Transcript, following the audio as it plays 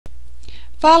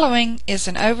Following is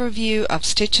an overview of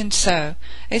Stitch and Sew,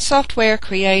 a software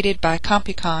created by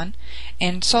Compucon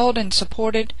and sold and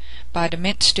supported by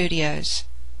Dement Studios.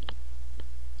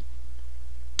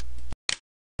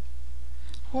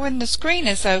 When the screen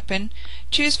is open,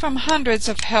 choose from hundreds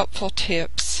of helpful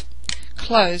tips.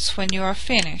 Close when you are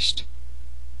finished.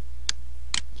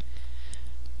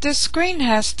 The screen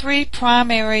has three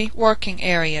primary working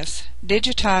areas: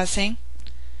 digitizing,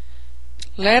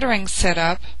 lettering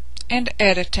setup, and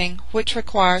editing, which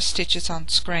requires stitches on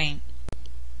screen.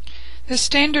 The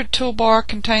standard toolbar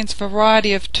contains a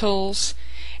variety of tools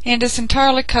and is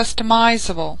entirely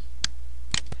customizable.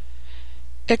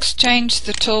 Exchange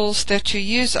the tools that you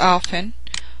use often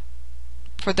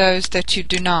for those that you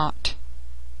do not.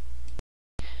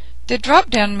 The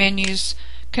drop-down menus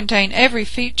contain every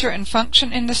feature and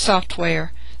function in the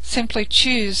software. Simply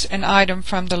choose an item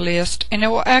from the list and it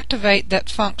will activate that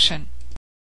function.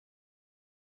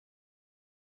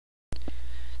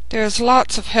 There is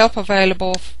lots of help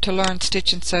available to learn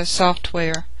Stitch and Sew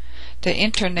software. The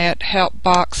Internet help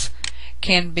box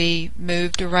can be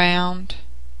moved around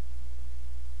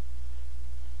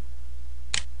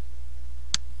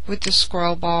with the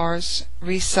scroll bars,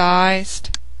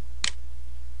 resized,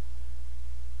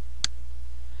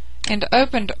 and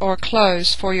opened or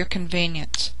closed for your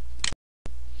convenience.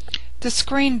 The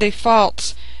screen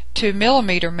defaults to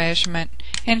millimeter measurement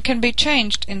and can be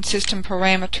changed in system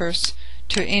parameters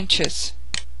to inches.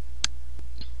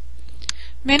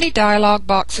 Many dialog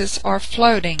boxes are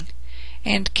floating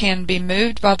and can be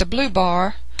moved by the blue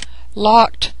bar,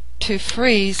 locked to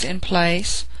freeze in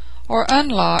place, or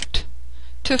unlocked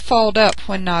to fold up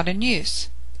when not in use.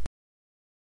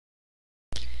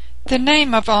 The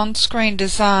name of on-screen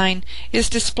design is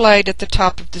displayed at the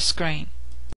top of the screen.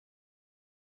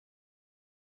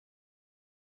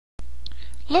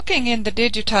 Looking in the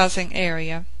digitizing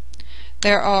area,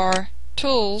 there are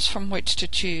tools from which to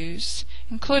choose,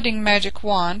 including Magic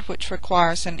Wand, which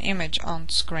requires an image on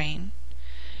screen,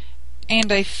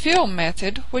 and a fill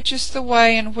method, which is the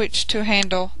way in which to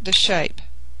handle the shape.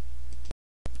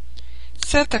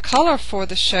 Set the color for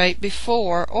the shape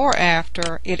before or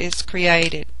after it is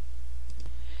created.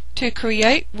 To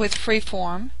create with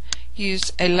freeform,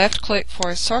 use a left click for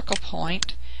a circle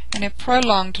point and a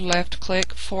prolonged left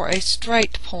click for a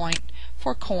straight point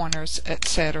for corners,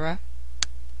 etc.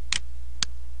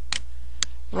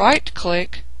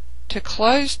 Right-click to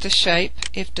close the shape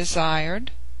if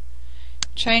desired.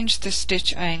 Change the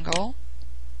stitch angle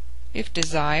if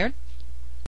desired.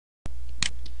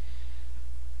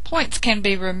 Points can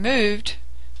be removed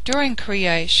during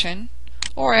creation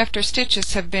or after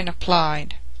stitches have been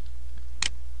applied.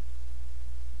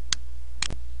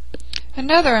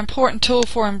 Another important tool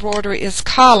for embroidery is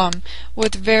column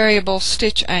with variable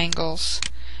stitch angles.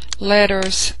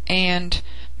 Letters and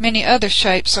many other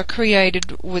shapes are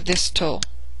created with this tool.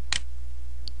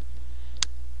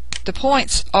 The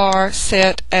points are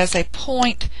set as a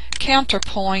point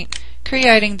counterpoint,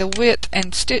 creating the width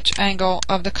and stitch angle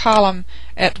of the column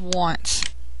at once.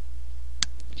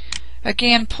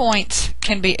 Again, points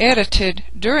can be edited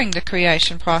during the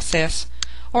creation process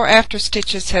or after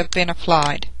stitches have been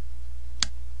applied.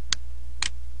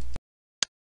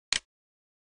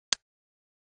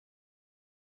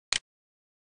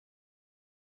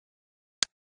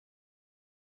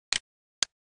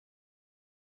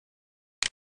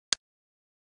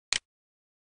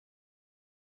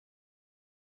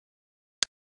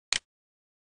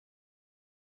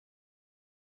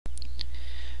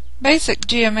 Basic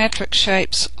geometric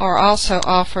shapes are also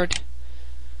offered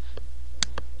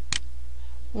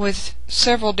with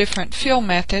several different fill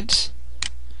methods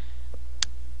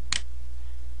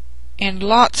and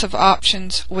lots of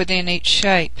options within each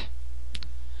shape.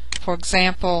 For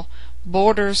example,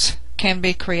 borders can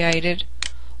be created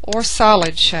or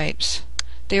solid shapes.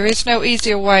 There is no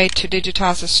easier way to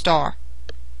digitize a star.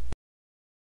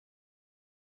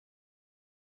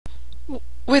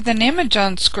 With an image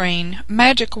on screen,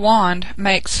 Magic Wand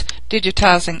makes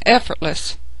digitizing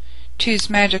effortless. Choose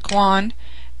Magic Wand,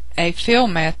 a fill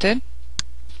method,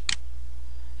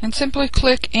 and simply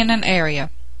click in an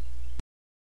area.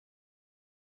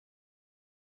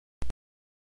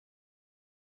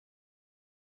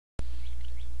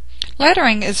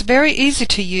 Lettering is very easy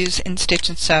to use in Stitch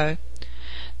and Sew.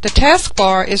 The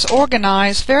taskbar is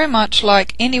organized very much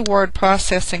like any word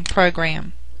processing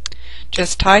program.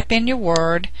 Just type in your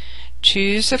word,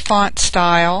 choose a font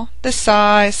style, the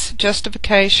size,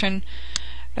 justification,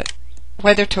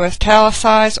 whether to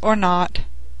italicize or not,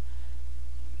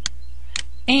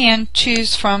 and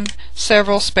choose from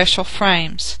several special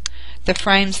frames. The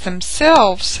frames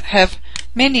themselves have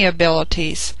many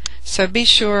abilities, so be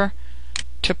sure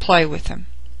to play with them.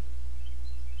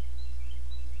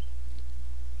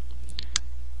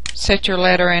 Set your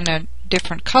letter in a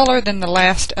different color than the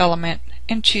last element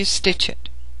and choose Stitch It.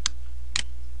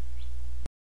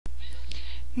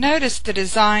 Notice the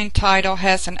design title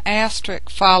has an asterisk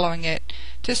following it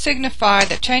to signify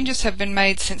that changes have been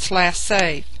made since last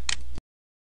save.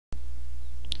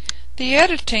 The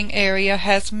editing area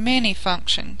has many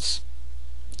functions.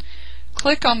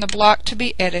 Click on the block to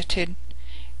be edited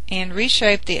and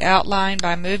reshape the outline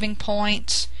by moving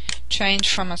points. Change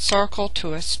from a circle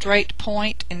to a straight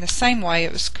point in the same way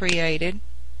it was created.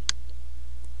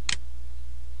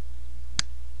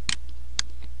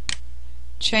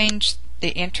 Change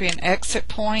the entry and exit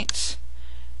points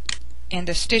and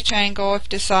the stitch angle if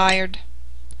desired,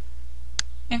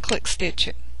 and click Stitch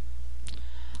It.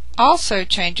 Also,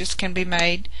 changes can be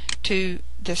made to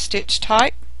the stitch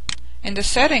type and the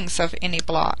settings of any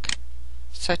block,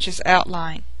 such as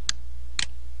outline.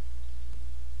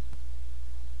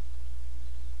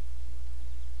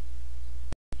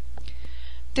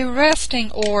 The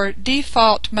resting or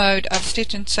default mode of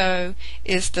Stitch and Sew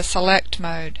is the Select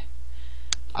mode.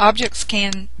 Objects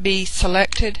can be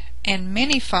selected and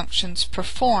many functions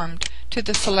performed to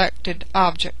the selected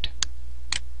object.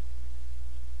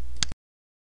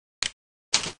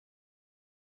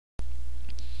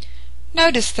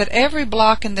 Notice that every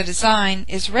block in the design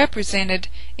is represented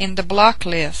in the block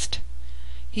list.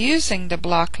 Using the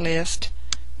block list,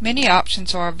 many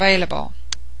options are available,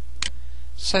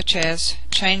 such as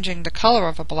changing the color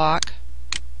of a block,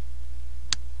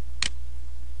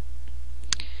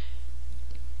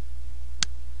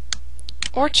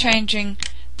 or changing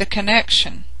the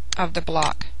connection of the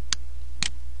block.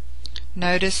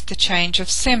 Notice the change of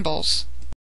symbols.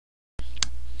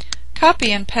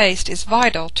 Copy and paste is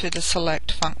vital to the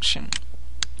select function.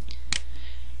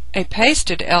 A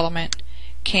pasted element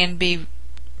can be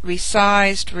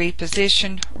resized,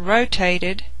 repositioned,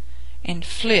 rotated, and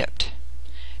flipped.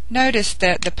 Notice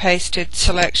that the pasted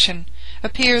selection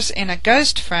appears in a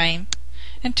ghost frame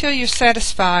until you're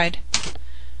satisfied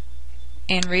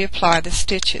and reapply the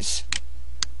stitches.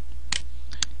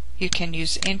 You can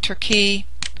use Enter key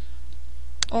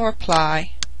or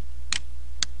Apply.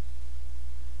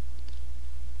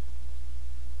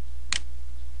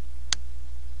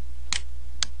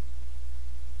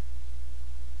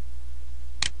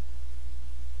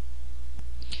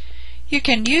 You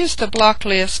can use the block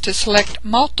list to select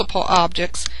multiple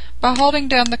objects by holding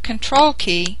down the Control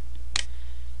key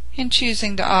and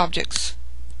choosing the objects.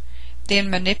 Then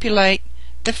manipulate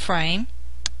the frame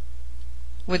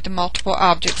with the multiple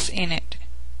objects in it.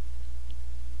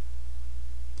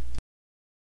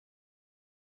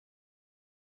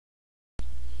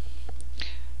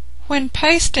 When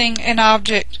pasting an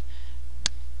object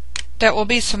that will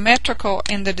be symmetrical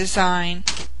in the design,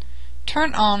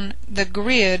 turn on the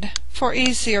grid for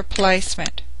easier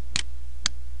placement.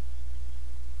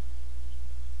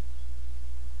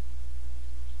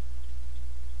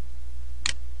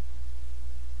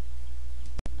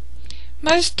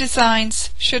 Most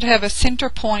designs should have a center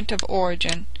point of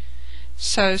origin,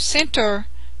 so center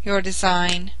your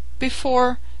design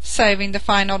before saving the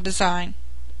final design.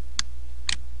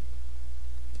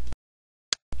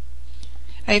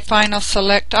 A final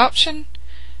select option.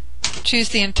 Choose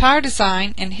the entire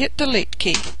design and hit Delete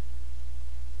key.